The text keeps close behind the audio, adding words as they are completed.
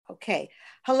Okay.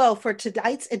 Hello. For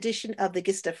tonight's edition of the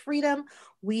Gist of Freedom,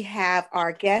 we have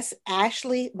our guest,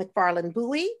 Ashley McFarlin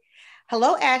Buie.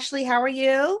 Hello, Ashley. How are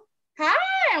you?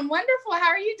 Hi, I'm wonderful. How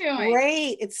are you doing?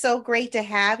 Great. It's so great to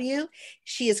have you.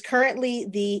 She is currently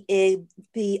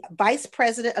the Vice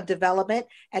President of Development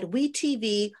at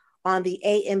WeTV on the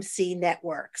AMC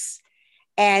networks.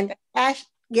 And Ash,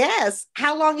 yes,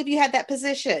 how long have you had that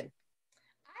position?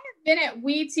 I've been at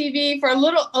WeTV for a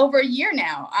little over a year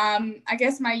now. I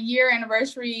guess my year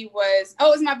anniversary it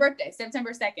was my birthday,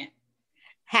 September 2nd.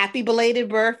 Happy belated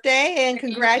birthday and Thank you.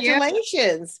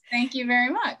 congratulations. Thank you very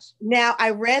much. Now, I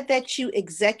read that you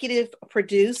executive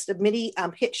produced many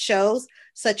hit shows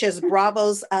such as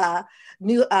Bravo's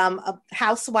new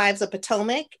Housewives of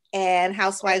Potomac and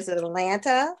Housewives of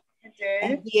Atlanta I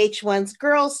and did. VH1's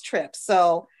Girls Trip.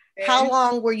 So, how Did.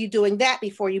 long were you doing that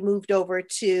before you moved over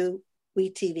to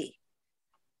WeTV?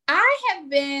 I have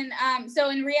been so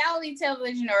in reality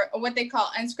television or what they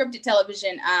call unscripted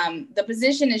television. The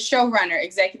position is showrunner,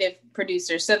 executive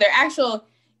producer. So they're actual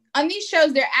on these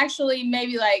shows. They're actually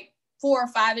maybe like 4 or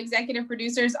 5 executive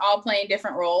producers, all playing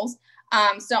different roles.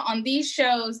 So on these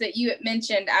shows that you had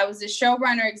mentioned, I was a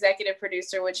showrunner, executive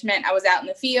producer, which meant I was out in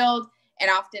the field and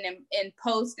often in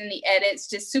post and the edits,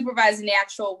 just supervising the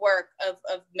actual work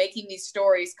of making these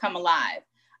stories come alive.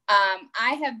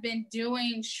 I have been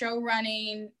doing show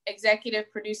running,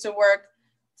 executive producer work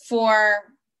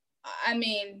for,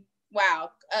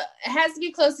 wow, it has to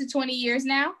be close to 20 years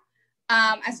now.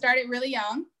 I started really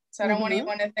young, so I don't Mm-hmm.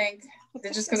 want to think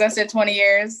that just because I said 20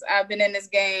 years, I've been in this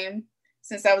game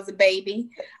since I was a baby.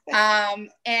 I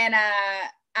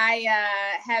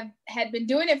had been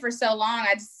doing it for so long,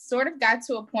 I just sort of got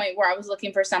to a point where I was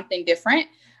looking for something different.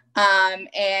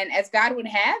 And as God would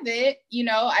have it,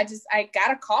 I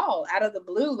got a call out of the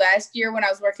blue last year when I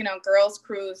was working on Girls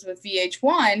Cruise with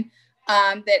VH1,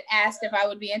 that asked if I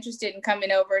would be interested in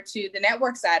coming over to the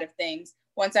network side of things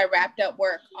once I wrapped up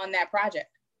work on that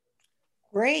project.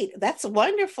 Great. That's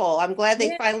wonderful. I'm glad they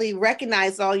Yeah. finally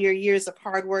recognized all your years of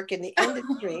hard work in the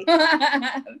industry.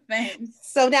 Thanks.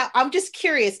 So now I'm just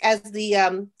curious,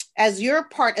 as you're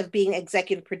part of being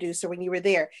executive producer when you were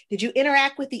there, did you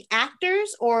interact with the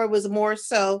actors or was it more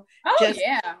so Oh, just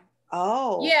yeah.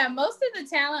 oh, Yeah, most of the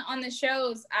talent on the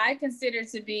shows I consider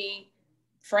to be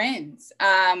friends.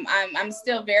 I'm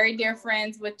still very dear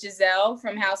friends with Giselle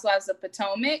from Housewives of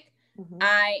Potomac. mhm.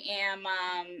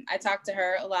 I talk to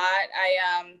her a lot.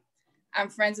 I'm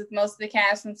friends with most of the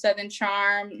cast from Southern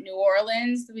Charm, New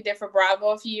Orleans. We did for Bravo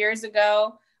a few years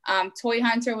ago. Toy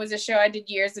Hunter was a show I did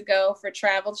years ago for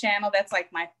Travel Channel. That's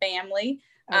like my family.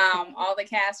 Okay. All the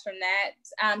cast from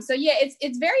that. So yeah,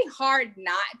 it's very hard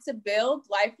not to build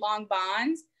lifelong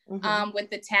bonds Mhm. with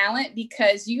the talent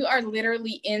because you are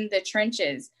literally in the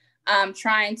trenches,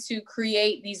 trying to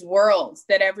create these worlds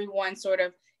that everyone sort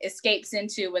of escapes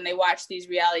into when they watch these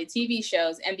reality TV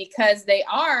shows. And because they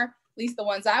are, at least the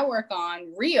ones I work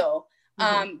on, real,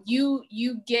 Mhm.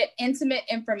 you get intimate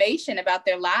information about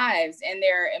their lives and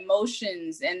their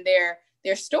emotions and their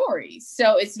stories.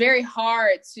 So it's very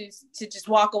hard to just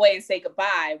walk away and say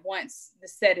goodbye once the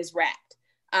set is wrapped.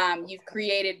 You've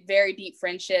created very deep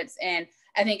friendships, and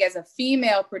I think as a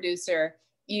female producer,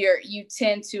 you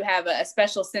tend to have a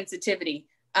special sensitivity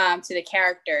to the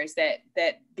characters that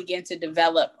begin to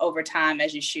develop over time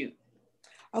as you shoot.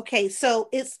 Okay, so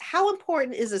it's how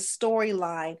important is a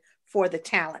storyline for the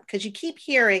talent? Because you keep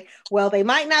hearing, well, they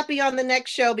might not be on the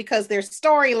next show because their They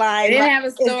storyline didn't right, have a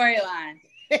is storyline.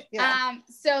 yeah.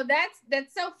 So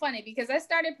that's so funny because I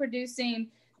started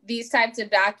producing these types of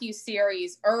docu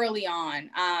series early on.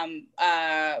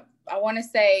 I want to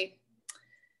say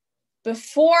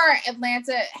before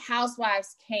Atlanta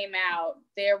Housewives came out,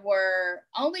 there were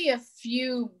only a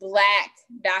few Black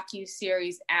docu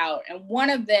series out, and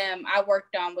one of them I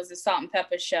worked on was the Salt and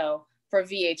Pepper Show for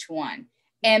VH1.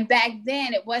 And back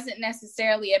then, it wasn't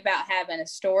necessarily about having a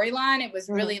storyline. It was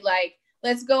really Mhm. like,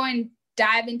 let's go and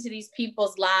dive into these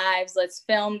people's lives, let's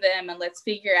film them, and let's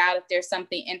figure out if there's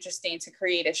something interesting to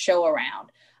create a show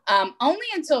around. Only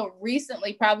until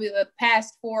recently, probably the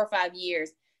past 4 or 5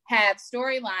 years, have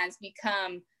storylines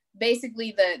become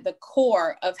basically the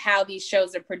core of how these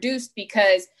shows are produced,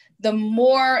 because the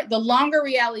longer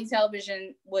reality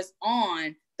television was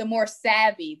on, the more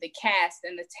savvy the cast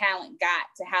and the talent got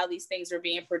to how these things were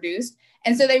being produced.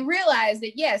 And so they realized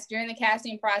that yes, during the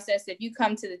casting process, if you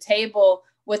come to the table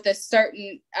with a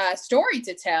certain story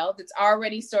to tell that's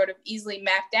already sort of easily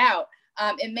mapped out,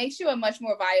 it makes you a much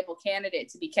more viable candidate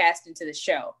to be cast into the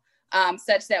show.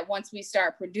 Such that once we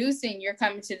start producing, you're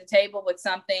coming to the table with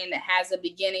something that has a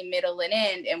beginning, middle, and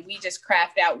end, and we just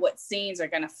craft out what scenes are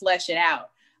going to flesh it out.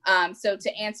 So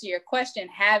to answer your question,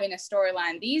 having a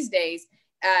storyline these days,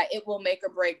 it will make or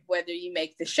break whether you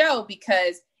make the show,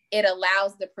 because it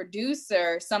allows the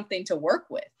producer something to work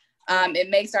with. It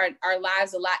makes our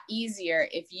lives a lot easier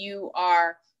if you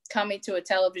are coming to a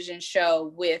television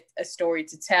show with a story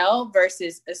to tell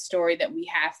versus a story that we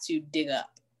have to dig up.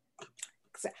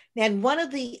 And one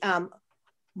of the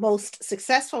most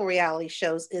successful reality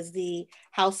shows is the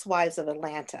Housewives of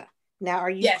Atlanta. Now, are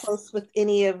you close with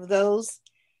any of those?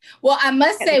 Well, I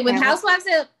must say with the Housewives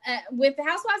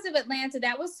of Atlanta,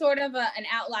 that was sort of an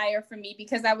outlier for me,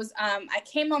 because I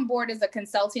came on board as a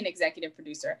consulting executive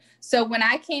producer. So when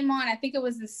I came on, I think it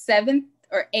was the 7th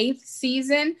or 8th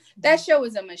season, that show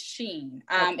was a machine.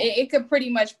 It could pretty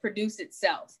much produce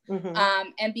itself.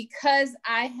 And because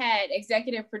I had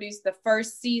executive produced the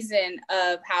first season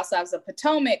of Housewives of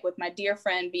Potomac with my dear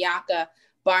friend Bianca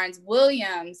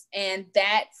Barnes-Williams, and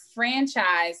that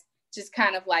franchise just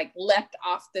kind of like leapt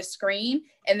off the screen,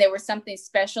 and there was something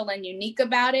special and unique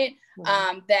about it,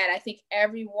 that I think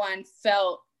everyone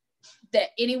felt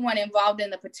that anyone involved in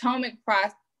the Potomac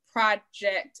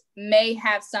project may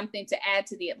have something to add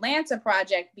to the Atlanta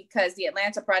project, because the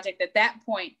Atlanta project at that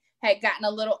point had gotten a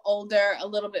little older, a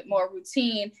little bit more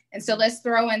routine. And so let's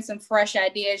throw in some fresh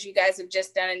ideas. You guys have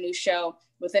just done a new show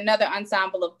with another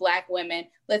ensemble of Black women.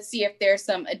 Let's see if there's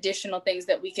some additional things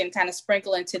that we can kind of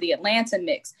sprinkle into the Atlanta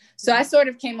mix. So I sort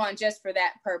of came on just for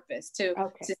that purpose, to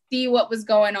see what was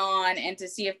going on and to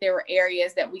see if there were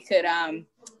areas that we could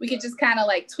just kind of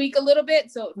like tweak a little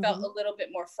bit, so it felt a little bit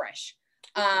more fresh.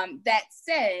 That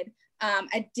said,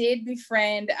 I did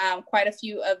befriend quite a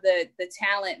few of the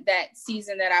talent that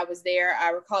season that I was there.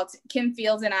 I recall Kim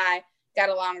Fields and I got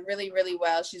along really, really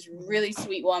well. She's a really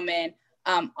sweet woman,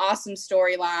 awesome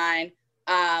storyline,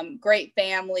 great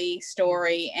family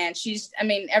story. And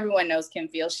everyone knows Kim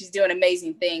Fields. She's doing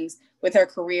amazing things with her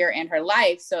career and her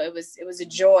life. So it was a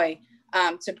joy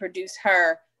to produce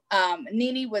her.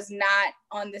 Nene was not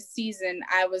on the season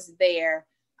I was there.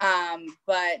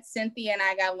 But Cynthia and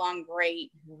I got along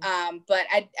great. But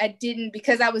I didn't,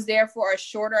 because I was there for a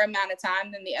shorter amount of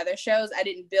time than the other shows, I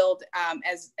didn't build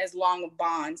as long of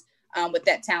bonds with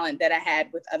that talent that I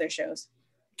had with other shows.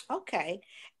 Okay.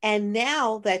 And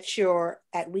now that you're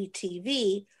at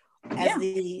WeTV as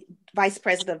the Vice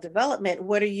President of Development,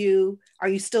 are you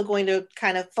still going to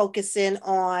kind of focus in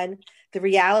on the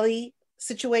reality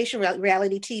situation,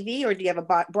 reality TV, or do you have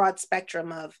a broad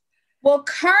spectrum of? Well,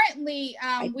 currently,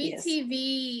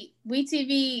 WeTV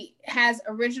has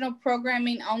original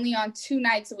programming only on 2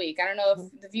 nights a week. I don't know if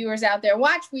the viewers out there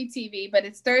watch WeTV, but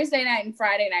it's Thursday night and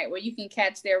Friday night where you can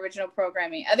catch their original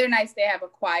programming. Other nights they have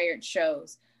acquired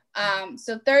shows.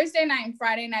 So Thursday night and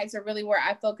Friday nights are really where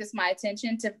I focus my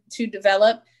attention to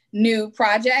develop new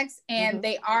projects, and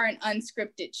they are an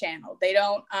unscripted channel. They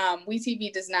don't,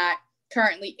 WeTV does not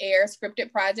currently air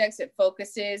scripted projects. It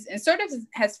focuses and sort of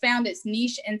has found its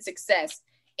niche and success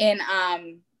in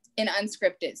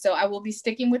unscripted. So I will be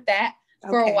sticking with that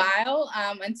for a while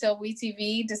until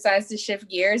WeTV decides to shift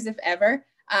gears, if ever.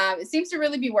 It seems to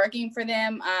really be working for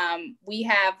them. We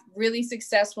have really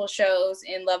successful shows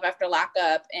in Love After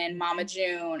Lockup and Mama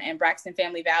June and Braxton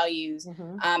Family Values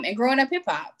and Growing Up Hip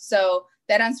Hop. So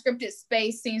that unscripted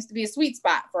space seems to be a sweet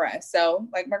spot for us. So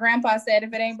like my grandpa said,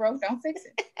 if it ain't broke, don't fix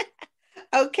it.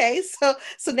 Okay, so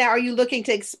now are you looking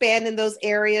to expand in those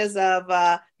areas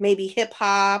of maybe hip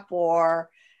hop or?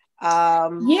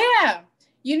 Yeah,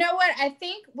 you know what? I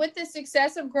think with the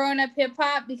success of Growing Up Hip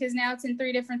Hop, because now it's in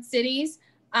 3 different cities,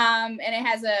 and it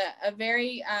has a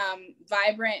very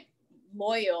vibrant,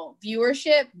 loyal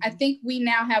viewership. I think we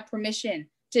now have permission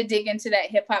to dig into that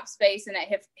hip hop space and that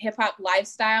hip hop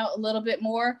lifestyle a little bit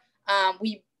more.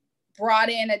 We brought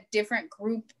in a different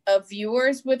group of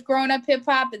viewers with Growing Up Hip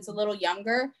Hop. It's a little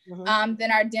younger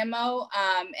than our demo.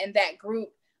 And that group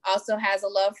also has a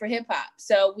love for hip hop.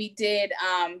 So we did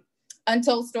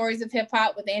Untold Stories of Hip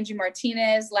Hop with Angie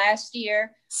Martinez last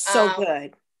year. So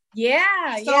good.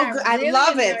 Yeah. So good. Really I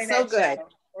love it. So good.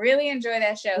 Really enjoy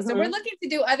that show. So we're looking to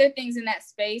do other things in that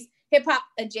space, hip hop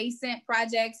adjacent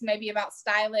projects, maybe about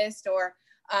stylists or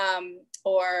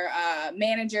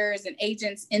managers and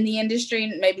agents in the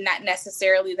industry, maybe not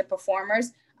necessarily the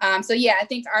performers. So yeah, I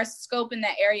think our scope in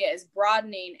that area is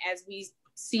broadening as we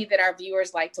see that our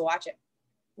viewers like to watch it.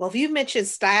 Well, if you mentioned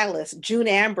stylist, June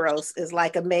Ambrose is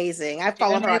like amazing. I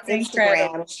follow her on Instagram.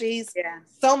 Incredible. She's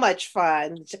so much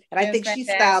fun. And I think she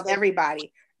styled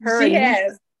everybody. Her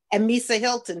and Misa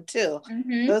Hilton too.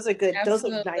 Those are good.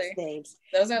 Absolutely. Those are nice names.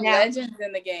 Those are legends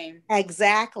in the game.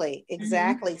 Exactly.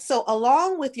 So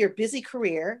along with your busy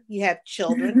career, you have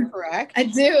children, correct? I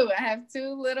do. I have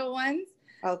 2 little ones.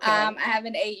 Okay. I have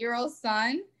an 8-year-old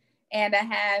son and I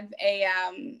have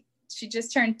she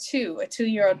just turned 2, a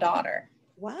 2-year-old daughter.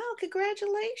 Wow,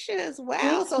 congratulations. Wow.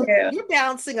 Thank So you. You're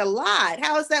balancing a lot.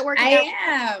 How is that working I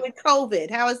out am. with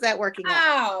COVID? How is that working out?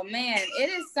 Oh man, it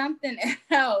is something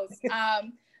else.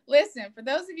 Listen, for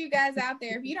those of you guys out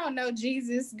there, if you don't know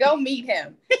Jesus, go meet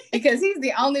him, because he's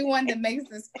the only one that makes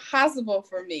this possible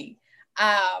for me.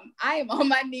 I am on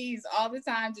my knees all the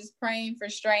time, just praying for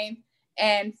strength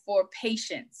and for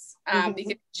patience,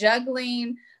 because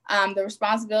juggling the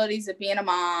responsibilities of being a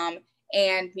mom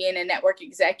and being a network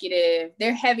executive,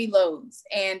 they're heavy loads.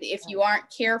 And if you aren't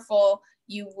careful,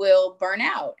 you will burn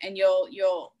out and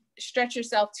you'll stretch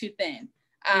yourself too thin.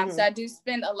 So I do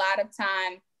spend a lot of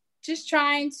time just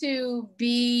trying to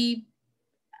be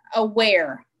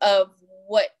aware of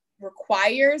what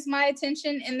requires my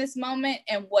attention in this moment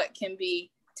and what can be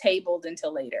tabled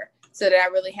until later, so that I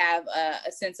really have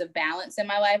a sense of balance in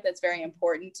my life. That's very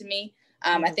important to me.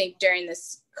 I think during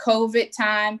this COVID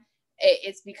time,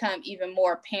 it's become even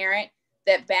more apparent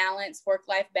that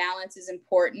work-life balance is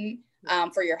important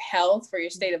for your health, for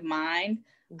your state of mind.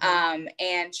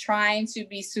 And trying to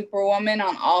be superwoman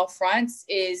on all fronts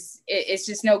it's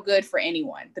just no good for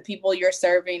anyone, the people you're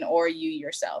serving or you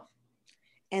yourself.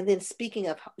 And then speaking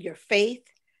of your faith,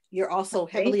 you're also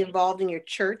heavily involved in your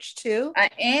church too. I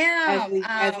am.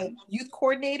 As a youth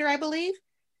coordinator, I believe.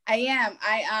 I am.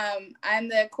 I'm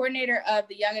the coordinator of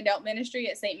the young adult ministry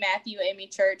at St. Matthew AME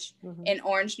Church in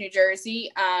Orange, New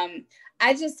Jersey.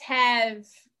 I just have,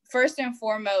 first and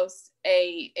foremost,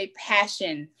 a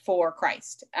passion for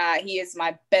Christ. He is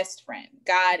my best friend.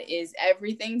 God is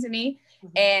everything to me,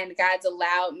 and God's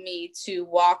allowed me to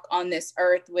walk on this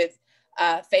earth with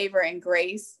favor and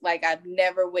grace like I've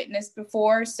never witnessed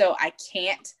before. So I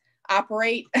can't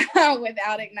operate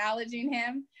without acknowledging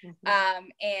him.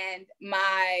 And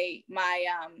my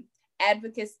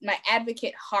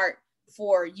advocate heart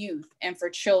for youth and for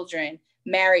children,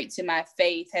 married to my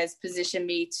faith, has positioned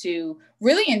me to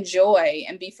really enjoy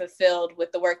and be fulfilled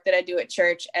with the work that I do at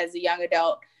church as a young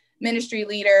adult ministry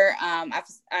leader.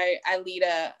 I lead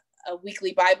a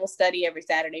weekly Bible study every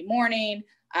Saturday morning.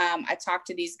 I talk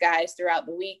to these guys throughout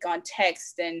the week on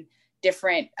text and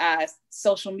different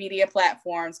social media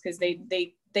platforms, because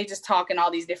they just talk in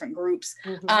all these different groups,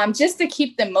 just to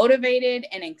keep them motivated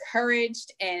and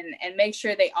encouraged, and make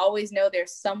sure they always know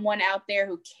there's someone out there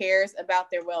who cares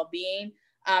about their well-being.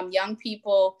 Young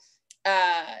people,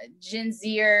 Gen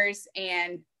Zers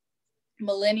and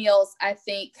millennials, I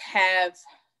think, have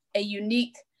a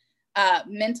unique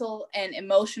mental and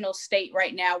emotional state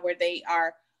right now where they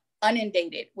are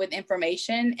inundated with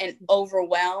information and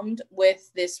overwhelmed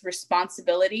with this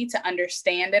responsibility to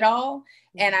understand it all.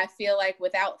 And I feel like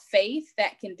without faith,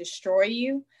 that can destroy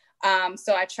you.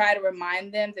 So I try to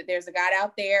remind them that there's a God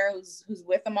out there who's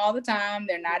with them all the time.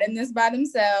 They're not in this by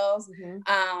themselves,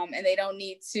 and they don't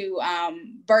need to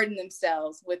burden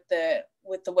themselves with the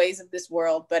ways of this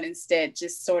world, but instead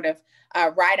just sort of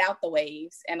ride out the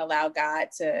waves and allow God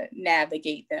to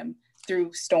navigate them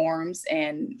through storms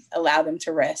and allow them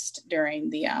to rest during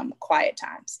the quiet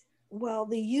times. Well,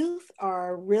 the youth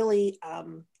are really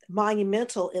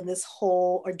monumental in this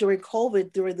whole, or during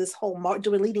COVID, during this whole,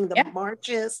 during leading the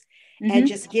marches and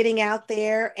just getting out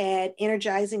there and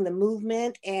energizing the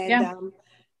movement. And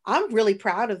I'm really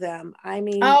proud of them. I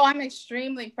mean, I'm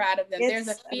extremely proud of them. There's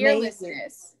a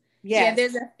fearlessness. Yes. Yeah,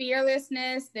 there's a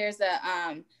fearlessness. There's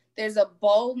a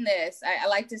boldness. I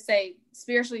like to say,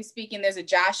 spiritually speaking, there's a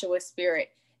Joshua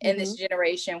spirit in this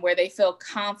generation where they feel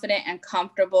confident and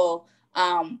comfortable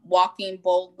walking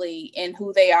boldly in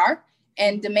who they are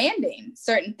and demanding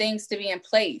certain things to be in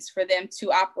place for them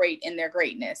to operate in their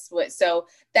greatness. So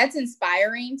that's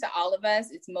inspiring to all of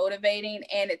us. It's motivating,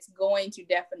 and it's going to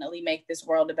definitely make this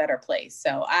world a better place.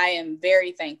 So I am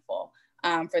very thankful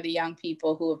for the young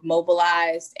people who have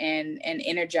mobilized and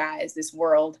energized this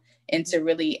world into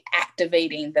really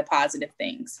activating the positive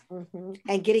things.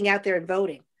 And getting out there and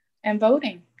voting.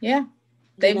 Yeah.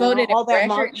 They voted in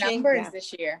record numbers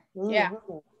this year.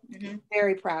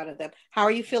 Very proud of them. How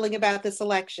are you feeling about this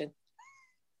election?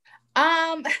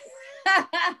 Well,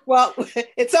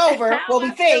 it's over. Well,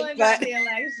 we think, but the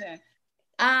election.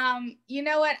 You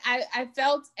know what? I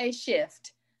felt a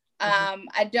shift.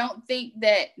 I don't think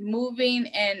that moving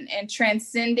and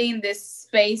transcending this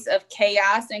space of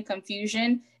chaos and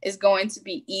confusion is going to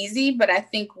be easy, but I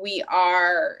think we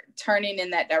are turning in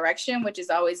that direction, which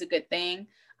is always a good thing.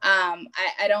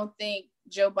 I don't think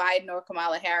Joe Biden or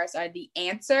Kamala Harris are the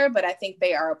answer, but I think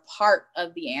they are a part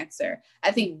of the answer.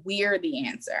 I think we're the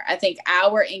answer. I think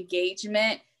our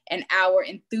engagement and our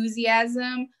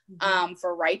enthusiasm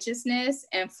for righteousness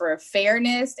and for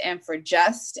fairness and for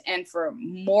just and for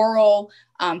moral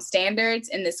standards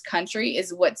in this country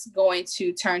is what's going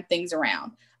to turn things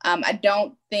around. I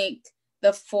don't think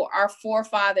our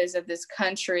forefathers of this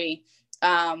country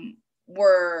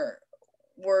were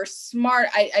smart.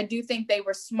 I do think they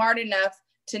were smart enough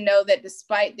to know that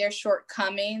despite their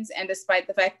shortcomings and despite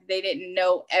the fact that they didn't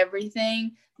know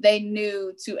everything, they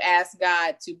knew to ask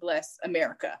God to bless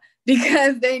America,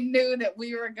 because they knew that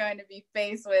we were going to be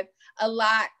faced with a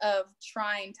lot of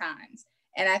trying times.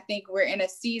 And I think we're in a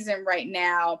season right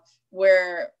now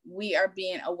where we are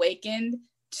being awakened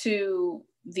to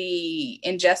the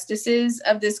injustices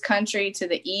of this country, to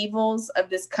the evils of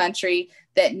this country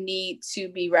that need to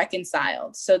be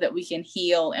reconciled so that we can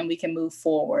heal and we can move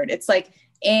forward. It's like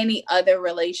any other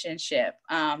relationship.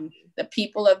 The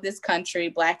people of this country,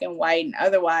 Black and white and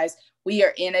otherwise, we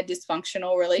are in a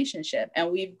dysfunctional relationship and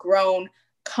we've grown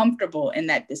comfortable in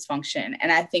that dysfunction.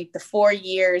 And I think the 4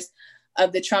 years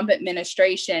of the Trump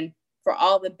administration, for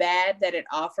all the bad that it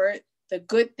offered, the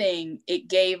good thing it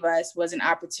gave us was an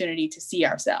opportunity to see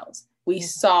ourselves. We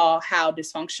saw how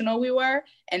dysfunctional we were,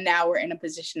 and now we're in a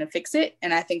position to fix it.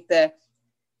 And I think the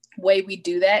way we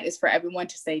do that is for everyone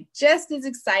to stay just as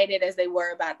excited as they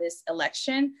were about this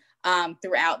election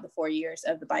throughout the 4 years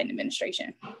of the Biden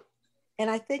administration. And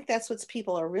I think that's what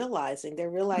people are realizing. They're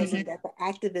realizing that the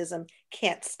activism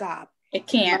can't stop. It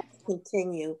can't. It must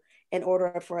continue in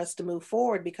order for us to move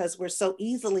forward, because we're so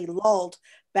easily lulled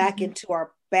back into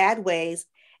our bad ways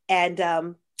and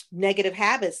negative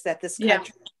habits that this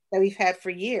country that we've had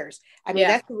for years. I mean,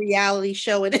 that's a reality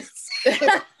show in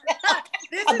itself.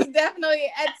 This is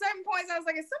definitely, at certain points, I was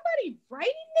like, is somebody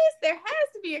writing this? There has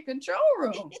to be a control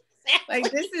room. Like,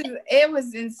 it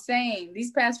was insane.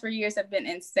 These past 4 years have been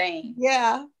insane.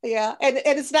 Yeah. And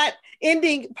it's not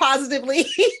ending positively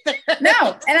either.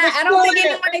 No, and I don't think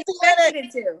anyone expected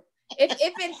it to. If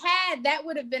it had, that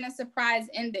would have been a surprise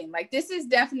ending. Like, this is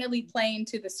definitely playing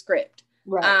to the script.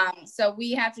 Right. So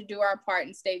we have to do our part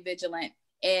and stay vigilant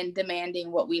in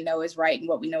demanding what we know is right and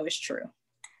what we know is true.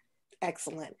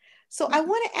 Excellent. So I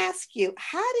want to ask you,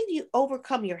 how did you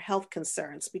overcome your health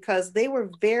concerns? Because they were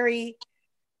very,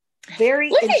 very...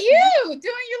 Look at you doing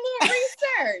your little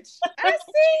research. I see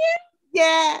you.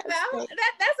 Yes. Well,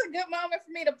 that's a good moment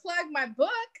for me to plug my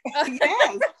book.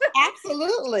 Yes,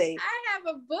 absolutely. I have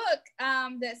a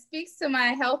book that speaks to my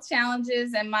health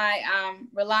challenges and my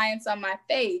reliance on my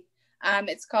faith.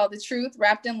 It's called The Truth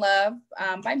Wrapped in Love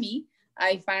by me.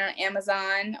 You find it on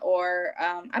Amazon, or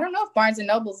I don't know if Barnes &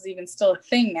 Noble is even still a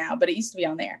thing now, but it used to be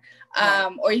on there.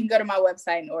 Or you can go to my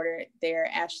website and order it there,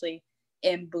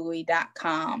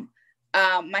 ashleymbuie.com.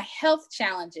 My health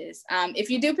challenges.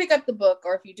 If you do pick up the book,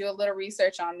 or if you do a little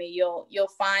research on me, you'll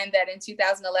find that in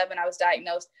 2011, I was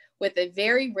diagnosed with a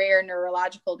very rare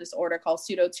neurological disorder called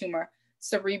pseudotumor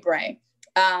cerebrae.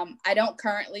 I don't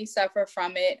currently suffer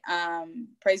from it.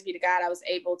 Praise be to God, I was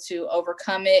able to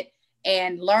overcome it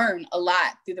and learn a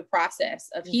lot through the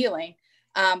process of healing.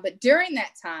 But during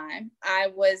that time, I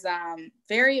was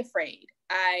very afraid.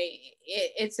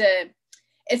 It's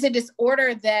a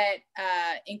disorder that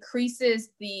increases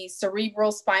the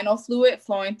cerebral spinal fluid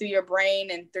flowing through your brain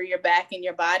and through your back and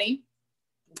your body.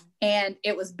 And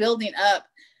it was building up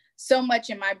so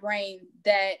much in my brain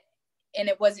and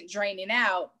it wasn't draining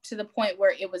out to the point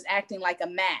where it was acting like a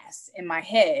mass in my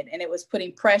head, and it was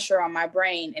putting pressure on my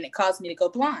brain, and it caused me to go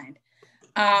blind.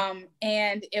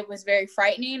 And it was very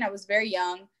frightening. I was very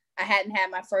young. I hadn't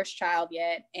had my first child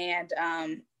yet. And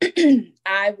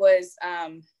I was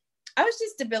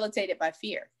just debilitated by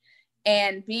fear.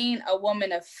 And being a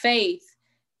woman of faith,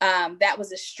 that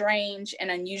was a strange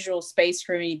and unusual space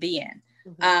for me to be in.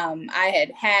 I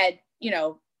had,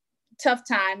 tough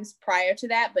times prior to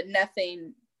that, but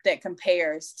nothing that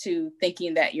compares to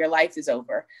thinking that your life is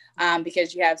over,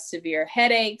 because you have severe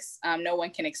headaches. No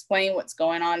one can explain what's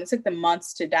going on. It took them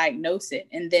months to diagnose it.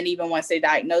 And then even once they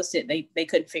diagnosed it, they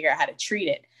couldn't figure out how to treat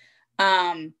it.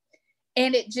 And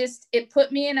it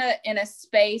put me in a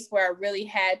space where I really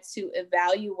had to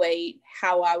evaluate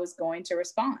how I was going to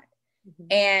respond.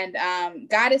 And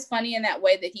God is funny in that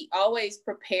way that he always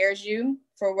prepares you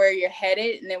for where you're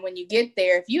headed. And then when you get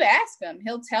there, if you ask him,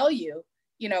 he'll tell you,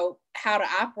 how to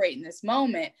operate in this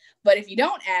moment. But if you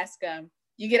don't ask him,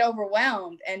 you get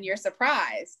overwhelmed and you're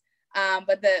surprised.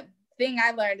 But the thing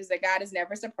I learned is that God is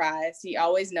never surprised. He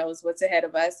always knows what's ahead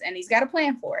of us, and he's got a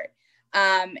plan for it.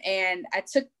 And I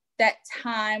took that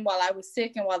time while I was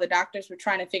sick and while the doctors were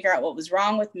trying to figure out what was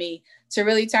wrong with me to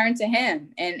really turn to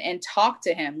him and talk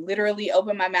to him, literally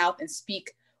open my mouth and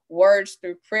speak words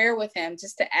through prayer with him,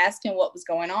 just to ask him what was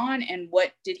going on and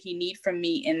what did he need from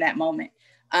me in that moment.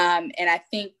 And I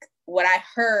think what I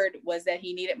heard was that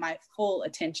he needed my full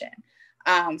attention.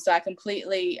 So I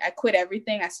quit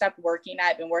everything. I stopped working. I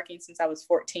had been working since I was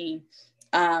 14.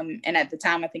 And at the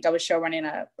time, I think I was show running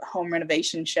a home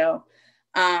renovation show.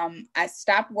 I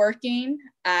stopped working.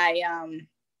 I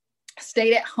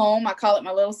stayed at home. I call it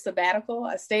my little sabbatical.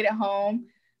 I stayed at home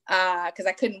because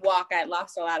I couldn't walk. I had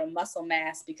lost a lot of muscle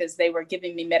mass because they were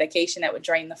giving me medication that would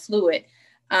drain the fluid.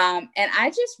 And I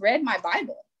just read my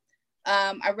Bible.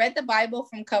 I read the Bible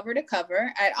from cover to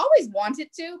cover. I'd always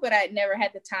wanted to, but I'd never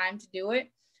had the time to do it.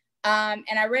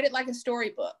 And I read it like a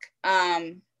storybook.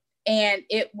 And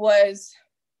it was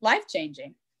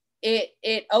life-changing.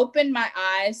 It opened my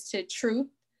eyes to truth,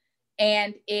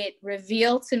 and it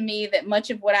revealed to me that much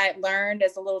of what I had learned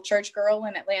as a little church girl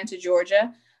in Atlanta,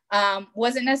 Georgia,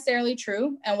 wasn't necessarily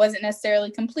true and wasn't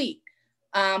necessarily complete.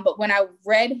 But when I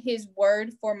read his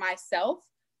word for myself,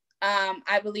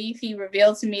 I believe he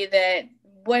revealed to me that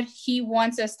what he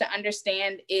wants us to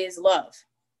understand is love.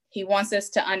 He wants us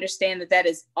to understand that that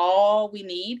is all we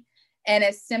need. And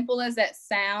as simple as that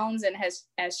sounds, and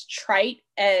as trite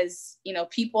as,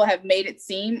 people have made it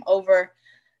seem over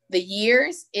the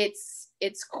years, it's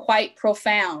quite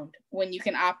profound when you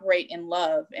can operate in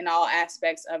love in all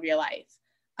aspects of your life.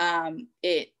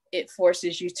 It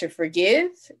forces you to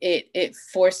forgive. It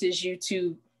forces you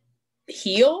to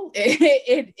heal.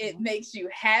 It makes you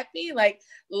happy. Like,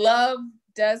 love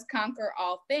does conquer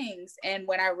all things. And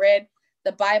when I read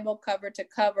the Bible cover to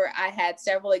cover, I had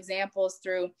several examples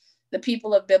through the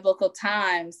people of biblical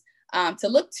times to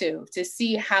look to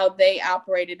see how they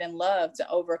operated in love to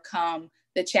overcome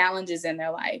the challenges in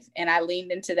their life. And I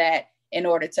leaned into that in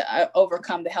order to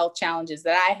overcome the health challenges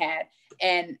that I had.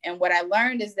 And what I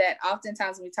learned is that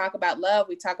oftentimes when we talk about love,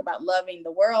 we talk about loving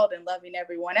the world and loving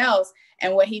everyone else.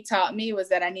 And what he taught me was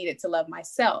that I needed to love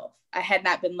myself. I had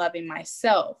not been loving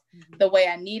myself the way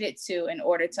I needed to in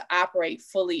order to operate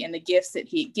fully in the gifts that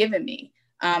he had given me.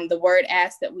 The word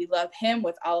asks that we love him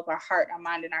with all of our heart, our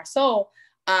mind, and our soul.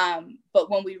 But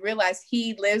when we realize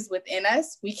he lives within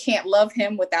us, we can't love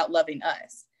him without loving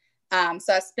us.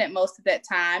 So I spent most of that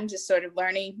time just sort of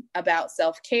learning about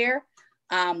self-care,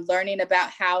 learning about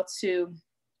how to,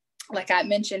 like I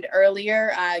mentioned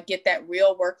earlier, get that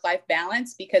real work-life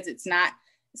balance, because it's not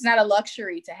a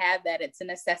luxury to have that. It's a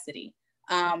necessity.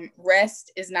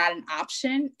 Rest is not an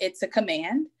option. It's a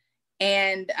command.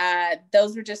 And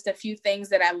those were just a few things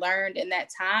that I learned in that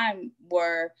time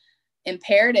were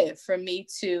imperative for me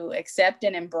to accept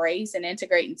and embrace and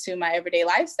integrate into my everyday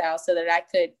lifestyle so that I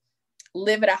could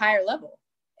live at a higher level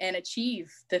and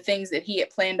achieve the things that he had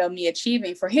planned on me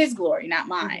achieving for his glory, not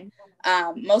mine.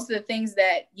 Most of the things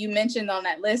that you mentioned on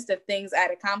that list of things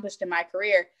I'd accomplished in my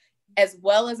career, as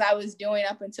well as I was doing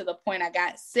up until the point I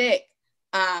got sick,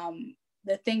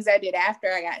 the things I did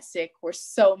after I got sick were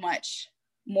so much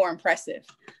more impressive.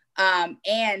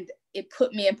 And it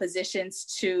put me in positions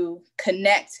to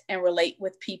connect and relate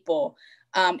with people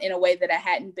in a way that I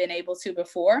hadn't been able to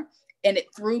before. And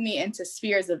it threw me into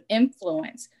spheres of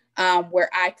influence where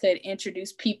I could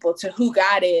introduce people to who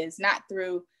God is, not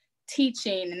through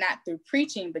teaching and not through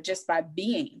preaching, but just by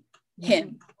being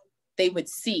him. They would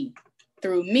see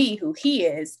through me who he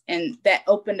is. And that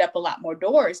opened up a lot more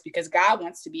doors, because God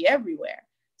wants to be everywhere.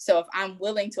 So if I'm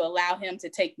willing to allow him to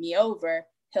take me over,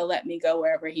 he'll let me go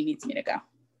wherever he needs me to go.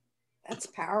 That's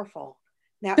powerful.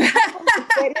 Now,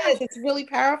 it is. It's really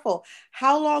powerful.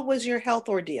 How long was your health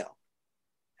ordeal?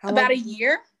 About a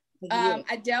year.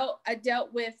 I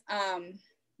dealt with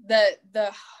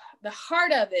the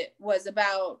heart of it was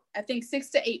about, I think, 6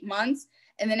 to 8 months.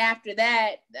 And then after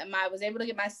that, I was able to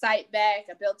get my sight back.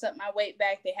 I built up my weight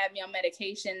back. They had me on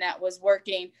medication that was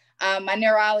working. My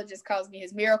neurologist calls me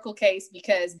his miracle case,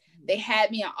 because they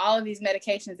had me on all of these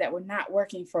medications that were not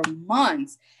working for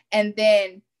months. And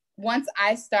then once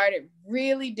I started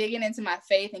really digging into my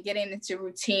faith and getting into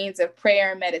routines of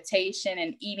prayer and meditation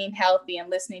and eating healthy and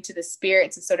listening to the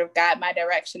Spirit to sort of guide my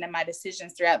direction and my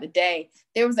decisions throughout the day,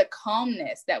 there was a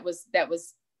calmness that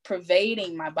was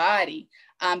pervading my body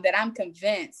that I'm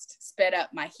convinced sped up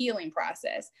my healing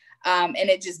process. And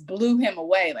it just blew him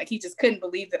away. Like, he just couldn't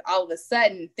believe that all of a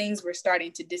sudden things were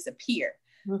starting to disappear.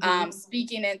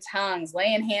 Speaking in tongues,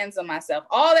 laying hands on myself,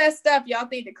 all that stuff y'all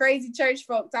think the crazy church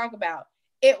folk talk about.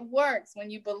 It works when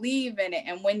you believe in it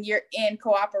and when you're in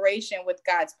cooperation with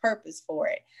God's purpose for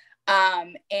it.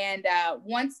 And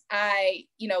once I,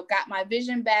 got my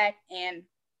vision back, and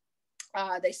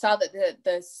they saw that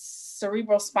the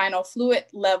cerebral spinal fluid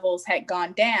levels had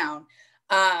gone down,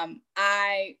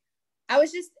 I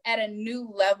was just at a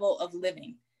new level of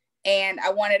living. And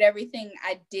I wanted everything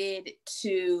I did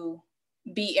to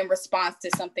be in response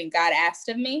to something God asked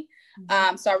of me.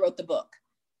 So I wrote the book.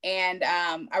 And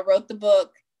I wrote the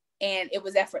book, and it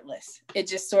was effortless. It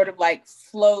just sort of like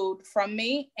flowed from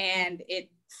me, and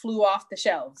it flew off the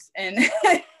shelves, and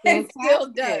it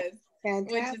still does,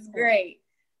 which is great.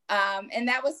 And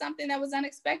that was something that was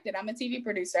unexpected. I'm a TV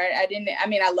producer.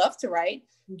 I love to write.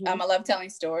 I love telling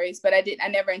stories, but I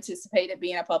never anticipated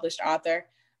being a published author.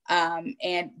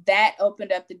 And that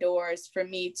opened up the doors for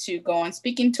me to go on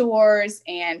speaking tours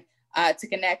and to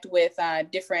connect with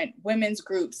different women's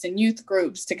groups and youth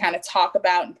groups to kind of talk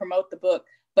about and promote the book.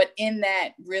 But in that,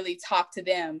 really talk to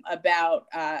them about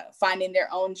finding their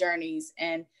own journeys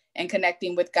and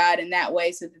connecting with God in that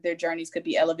way so that their journeys could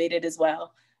be elevated as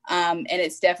well. And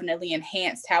it's definitely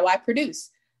enhanced how I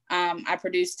produce. I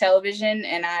produce television,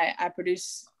 and I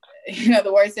produce,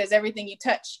 the word says everything you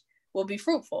touch will be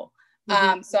fruitful.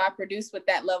 So I produce with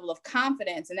that level of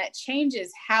confidence, and that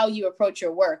changes how you approach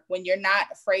your work when you're not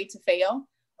afraid to fail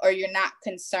or you're not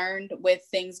concerned with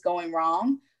things going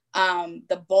wrong.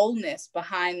 The boldness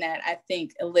behind that, I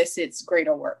think, elicits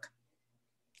greater work.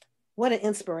 What an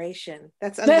inspiration.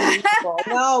 That's unbelievable.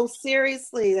 No,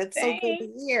 seriously, that's so good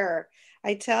to hear.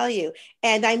 I tell you.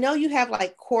 And I know you have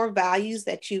like core values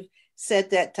that you've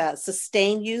said that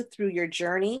sustain you through your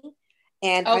journey.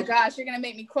 And gosh, you're going to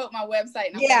make me quote my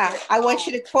website. I want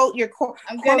you to quote your core.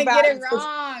 I'm going to get it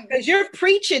wrong. Because you're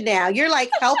preaching now. You're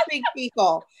like helping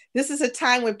people. This is a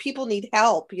time when people need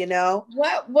help,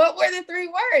 What were the 3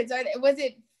 words? Was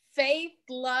it faith,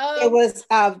 love? It was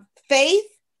faith,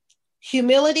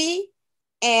 humility,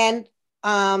 and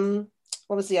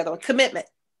what was the other one? Commitment.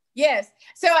 Yes.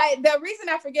 So the reason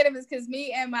I forget it is because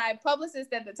me and my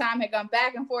publicist at the time had gone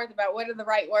back and forth about what are the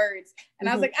right words. And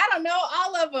I was like, I don't know,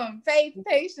 all of them. Faith,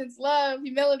 patience, love,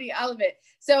 humility, all of it.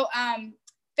 So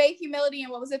faith, humility,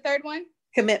 and what was the third one?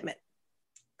 Commitment.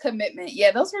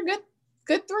 Yeah, those were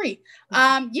good 3.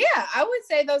 Yeah, I would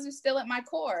say those are still at my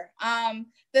core.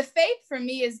 The faith for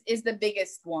me is the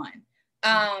biggest one.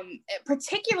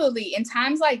 Particularly in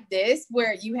times like this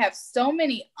where you have so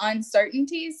many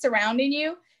uncertainties surrounding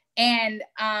you. And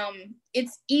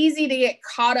it's easy to get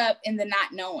caught up in the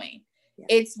not knowing. Yeah.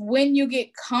 It's when you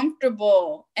get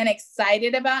comfortable and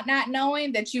excited about not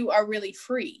knowing that you are really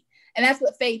free. And that's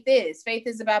what faith is. Faith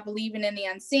is about believing in the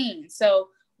unseen. So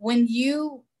when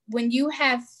you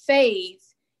have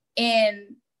faith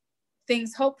in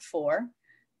things hoped for,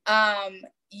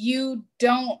 you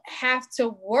don't have to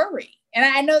worry. And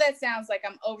I know that sounds like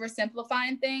I'm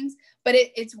oversimplifying things, but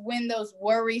it's when those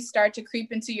worries start to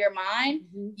creep into your mind,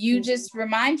 you just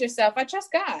remind yourself, I trust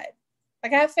God.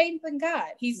 Like I have faith in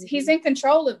God. He's in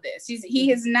control of this. He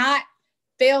has not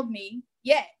failed me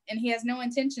yet, and he has no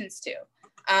intentions to.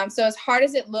 So as hard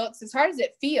as it looks, as hard as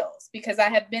it feels, because I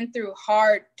have been through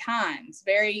hard times,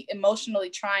 very emotionally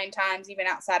trying times, even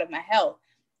outside of my health.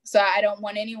 So I don't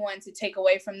want anyone to take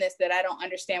away from this that I don't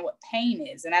understand what pain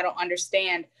is, and I don't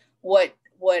understand what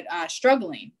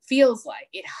struggling feels like.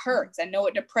 It hurts. I know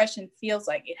what depression feels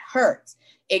like. It hurts.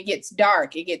 It gets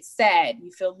dark. It gets sad.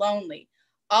 You feel lonely.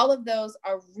 All of those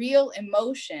are real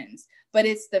emotions, but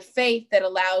it's the faith that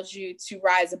allows you to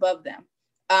rise above them.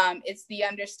 It's the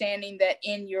understanding that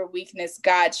in your weakness,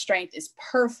 God's strength is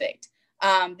perfect.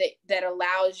 That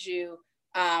allows you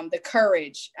the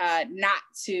courage not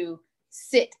to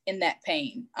sit in that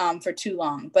pain for too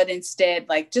long, but instead,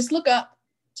 just look up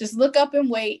and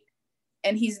wait.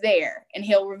 And he's there, and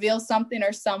he'll reveal something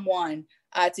or someone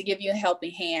to give you a helping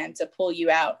hand to pull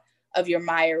you out of your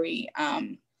miry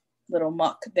little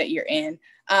muck that you're in.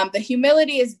 The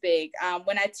humility is big.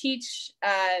 When I teach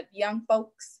young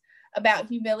folks about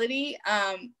humility,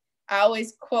 I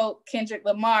always quote Kendrick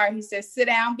Lamar. He says, sit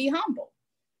down, be humble.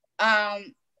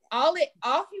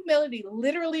 All humility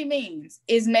literally means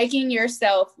is making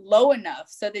yourself low enough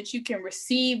so that you can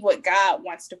receive what God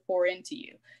wants to pour into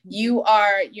you.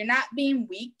 You're not being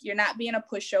weak. You're not being a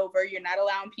pushover. You're not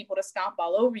allowing people to stomp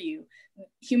all over you.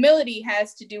 Humility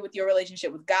has to do with your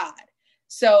relationship with God.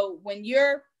 So when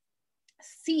you're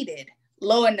seated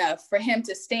low enough for him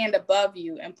to stand above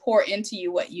you and pour into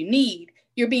you what you need,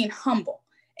 you're being humble.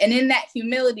 And in that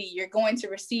humility, you're going to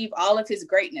receive all of his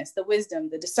greatness, the wisdom,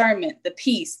 the discernment, the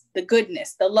peace, the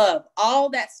goodness, the love, all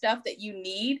that stuff that you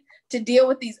need to deal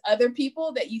with these other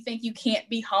people that you think you can't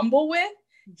be humble with.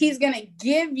 He's going to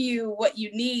give you what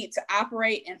you need to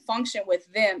operate and function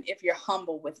with them if you're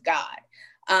humble with God.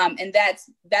 And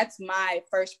that's my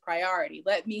first priority.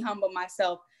 Let me humble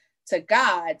myself to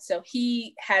God. So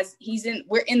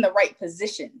we're in the right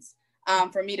positions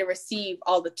for me to receive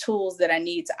all the tools that I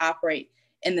need to operate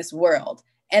in this world.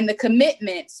 And the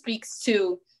commitment speaks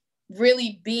to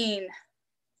really being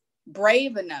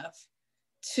brave enough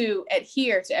to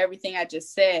adhere to everything I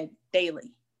just said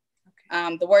daily.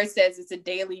 The word says it's a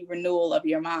daily renewal of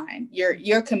your mind.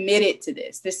 You're committed to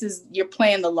this. You're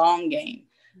playing the long game.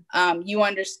 You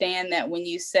understand that when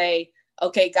you say,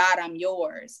 okay, God, I'm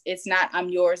yours, it's not I'm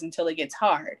yours until it gets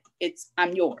hard. It's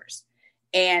I'm yours.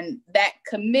 And that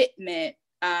commitment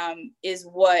is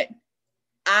what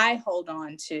I hold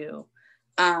on to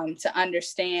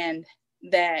understand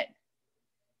that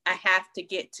I have to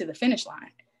get to the finish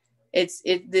line. This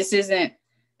isn't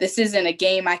a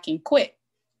game I can quit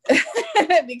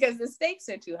because the stakes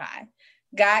are too high.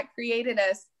 God created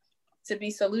us to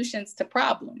be solutions to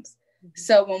problems.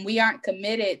 So when we aren't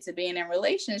committed to being in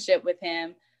relationship with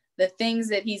him, the things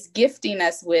that he's gifting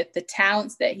us with, the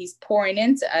talents that he's pouring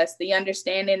into us, the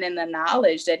understanding and the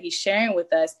knowledge that he's sharing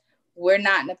with us, we're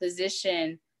not in a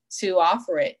position to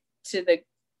offer it to the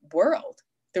world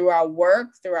through our work,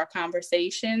 through our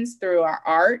conversations, through our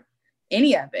art,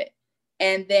 any of it.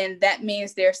 And then that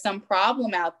means there's some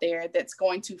problem out there that's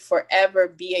going to forever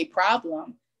be a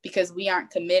problem because we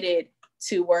aren't committed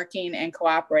to working and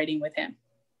cooperating with him.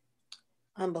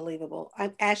 Unbelievable.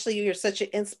 Ashley, you're such an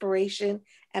inspiration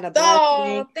and a blessing.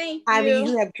 Oh, thank you. I mean,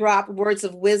 you have dropped words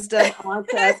of wisdom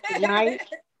onto us tonight.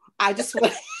 I just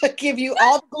want to give you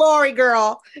all the glory,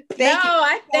 girl.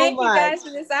 I thank you guys for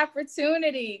this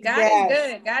opportunity. God is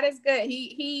good. God is good.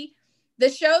 The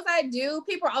shows I do,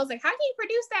 people are always like, how can you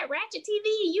produce that ratchet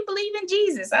TV? You believe in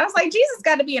Jesus. I was like, Jesus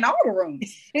got to be in all the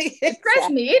rooms. Exactly.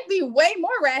 Trust me, it'd be way more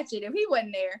ratchet if he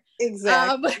wasn't there.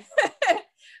 Exactly.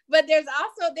 But there's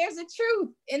a truth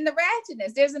in the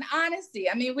ratchetness. There's an honesty.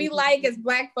 I mean, we like as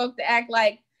Black folk to act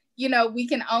like, we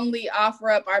can only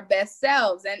offer up our best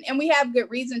selves. And we have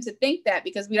good reason to think that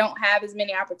because we don't have as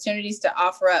many opportunities to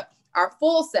offer up our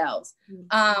full selves.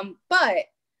 But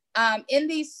in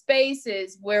these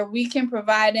spaces where we can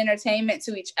provide entertainment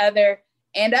to each other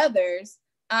and others,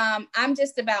 I'm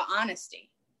just about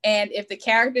honesty. And if the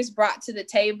characters brought to the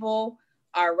table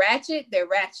are ratchet, they're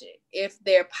ratchet. If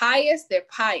they're pious, they're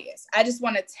pious. I just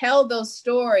want to tell those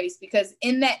stories because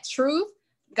in that truth,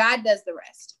 God does the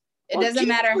rest. It doesn't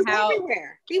matter how.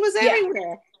 Everywhere. He was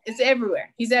everywhere. It's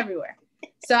everywhere. He's everywhere.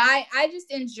 So I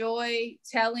just enjoy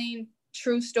telling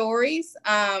true stories.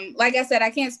 Like I said, I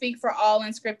can't speak for all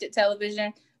unscripted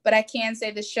television, but I can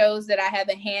say the shows that I have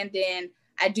a hand in,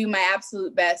 I do my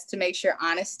absolute best to make sure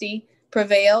honesty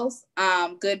prevails,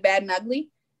 good, bad, and ugly.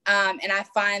 And I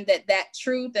find that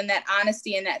truth and that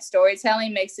honesty and that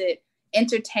storytelling makes it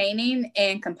entertaining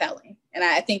and compelling. And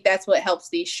I think that's what helps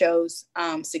these shows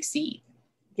succeed.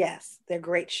 Yes, they're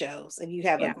great shows. And you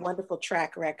have a wonderful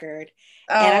track record.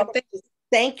 Oh,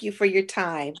 thank you for your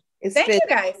time. Thank you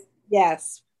guys.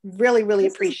 Yes, really, really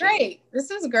appreciate it. This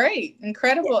is great.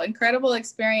 Incredible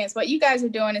experience. What you guys are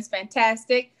doing is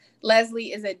fantastic.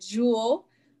 Leslie is a jewel.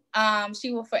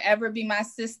 She will forever be my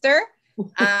sister.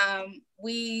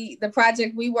 The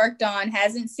project we worked on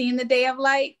hasn't seen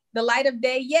the light of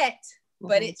day yet,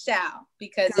 but it shall,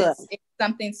 because it's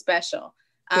something special.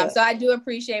 So I do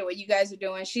appreciate what you guys are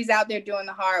doing. She's out there doing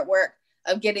the hard work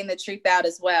of getting the truth out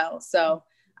as well. So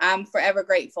I'm forever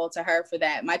grateful to her for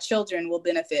that. My children will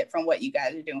benefit from what you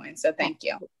guys are doing. So thank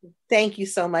you. Thank you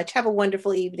so much. Have a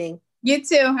wonderful evening. You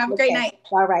too. Have a great night.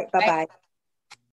 All right. Bye-bye. Bye.